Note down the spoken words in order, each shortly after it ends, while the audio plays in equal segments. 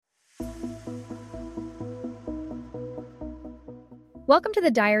Welcome to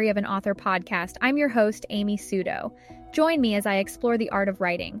the Diary of an Author podcast. I'm your host, Amy Sudo. Join me as I explore the art of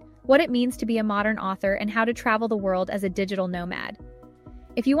writing, what it means to be a modern author, and how to travel the world as a digital nomad.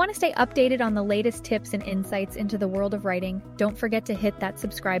 If you want to stay updated on the latest tips and insights into the world of writing, don't forget to hit that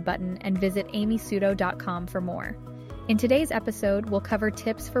subscribe button and visit amysudo.com for more. In today's episode, we'll cover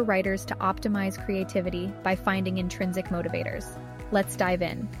tips for writers to optimize creativity by finding intrinsic motivators. Let's dive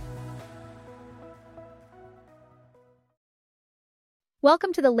in.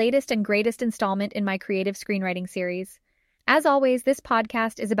 Welcome to the latest and greatest installment in my creative screenwriting series. As always, this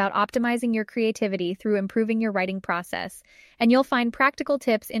podcast is about optimizing your creativity through improving your writing process, and you'll find practical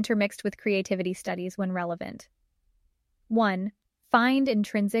tips intermixed with creativity studies when relevant. 1. Find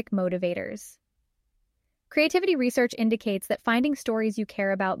intrinsic motivators. Creativity research indicates that finding stories you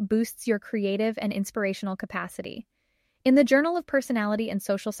care about boosts your creative and inspirational capacity. In the Journal of Personality and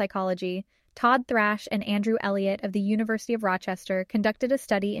Social Psychology, Todd Thrash and Andrew Elliott of the University of Rochester conducted a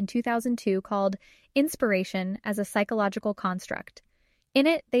study in 2002 called Inspiration as a Psychological Construct. In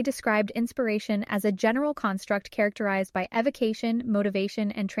it, they described inspiration as a general construct characterized by evocation, motivation,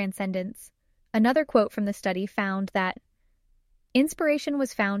 and transcendence. Another quote from the study found that inspiration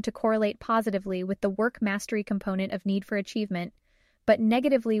was found to correlate positively with the work mastery component of need for achievement, but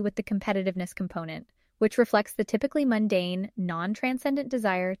negatively with the competitiveness component, which reflects the typically mundane, non-transcendent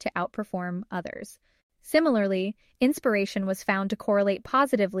desire to outperform others. Similarly, inspiration was found to correlate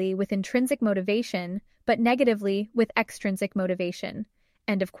positively with intrinsic motivation, but negatively with extrinsic motivation.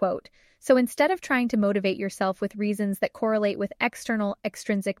 End of quote. So instead of trying to motivate yourself with reasons that correlate with external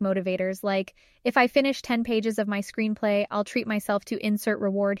extrinsic motivators like, if I finish 10 pages of my screenplay, I'll treat myself to insert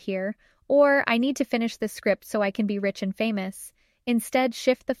reward here, or I need to finish this script so I can be rich and famous, instead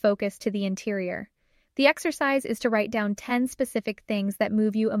shift the focus to the interior. The exercise is to write down 10 specific things that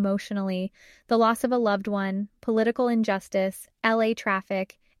move you emotionally: the loss of a loved one, political injustice, LA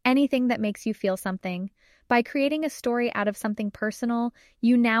traffic, anything that makes you feel something. By creating a story out of something personal,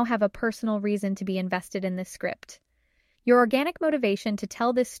 you now have a personal reason to be invested in this script. Your organic motivation to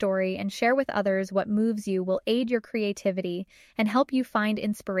tell this story and share with others what moves you will aid your creativity and help you find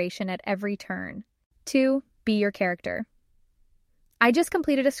inspiration at every turn. 2. Be your character. I just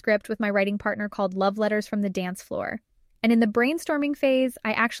completed a script with my writing partner called Love Letters from the Dance Floor. And in the brainstorming phase,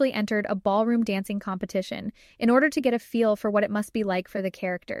 I actually entered a ballroom dancing competition in order to get a feel for what it must be like for the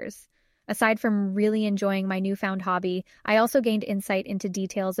characters. Aside from really enjoying my newfound hobby, I also gained insight into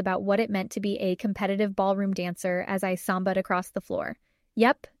details about what it meant to be a competitive ballroom dancer as I samba'd across the floor.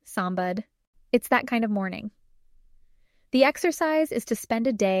 Yep, samba'd. It's that kind of morning. The exercise is to spend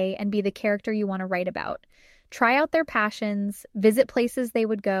a day and be the character you want to write about. Try out their passions, visit places they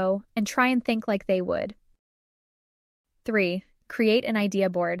would go, and try and think like they would. 3. Create an idea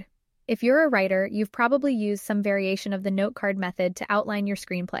board. If you're a writer, you've probably used some variation of the note card method to outline your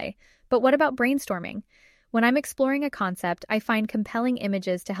screenplay. But what about brainstorming? When I'm exploring a concept, I find compelling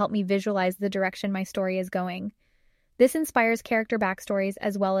images to help me visualize the direction my story is going. This inspires character backstories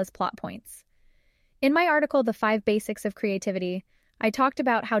as well as plot points. In my article, The 5 Basics of Creativity, I talked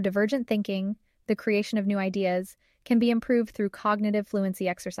about how divergent thinking, the creation of new ideas, can be improved through cognitive fluency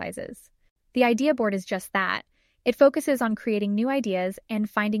exercises. The idea board is just that. It focuses on creating new ideas and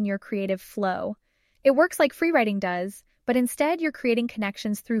finding your creative flow. It works like free writing does, but instead you're creating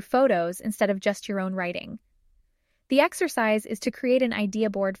connections through photos instead of just your own writing. The exercise is to create an idea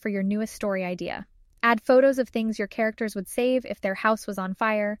board for your newest story idea. Add photos of things your characters would save if their house was on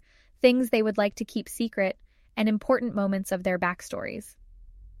fire, things they would like to keep secret, and important moments of their backstories.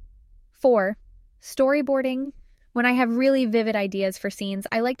 4. Storyboarding. When I have really vivid ideas for scenes,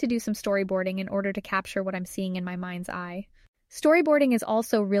 I like to do some storyboarding in order to capture what I'm seeing in my mind's eye. Storyboarding is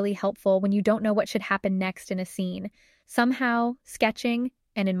also really helpful when you don't know what should happen next in a scene. Somehow, sketching,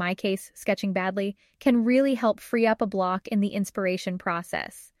 and in my case, sketching badly, can really help free up a block in the inspiration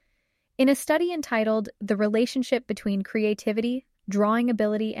process. In a study entitled The Relationship Between Creativity, Drawing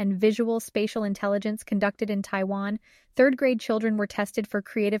Ability, and Visual Spatial Intelligence conducted in Taiwan, third-grade children were tested for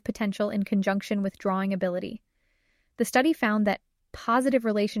creative potential in conjunction with drawing ability. The study found that positive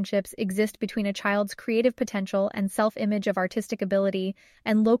relationships exist between a child's creative potential and self-image of artistic ability,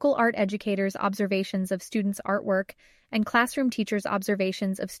 and local art educators' observations of students' artwork, and classroom teachers'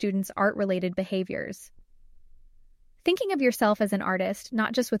 observations of students' art-related behaviors. Thinking of yourself as an artist,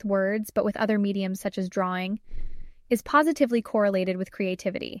 not just with words, but with other mediums such as drawing, is positively correlated with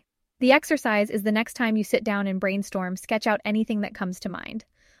creativity. The exercise is the next time you sit down and brainstorm, sketch out anything that comes to mind.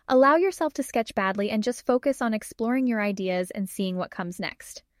 Allow yourself to sketch badly and just focus on exploring your ideas and seeing what comes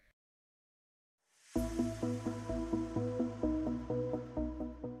next.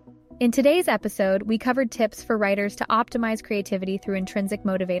 In today's episode, we covered tips for writers to optimize creativity through intrinsic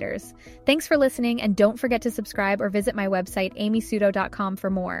motivators. Thanks for listening, and don't forget to subscribe or visit my website, amysudo.com, for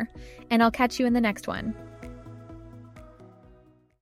more. And I'll catch you in the next one.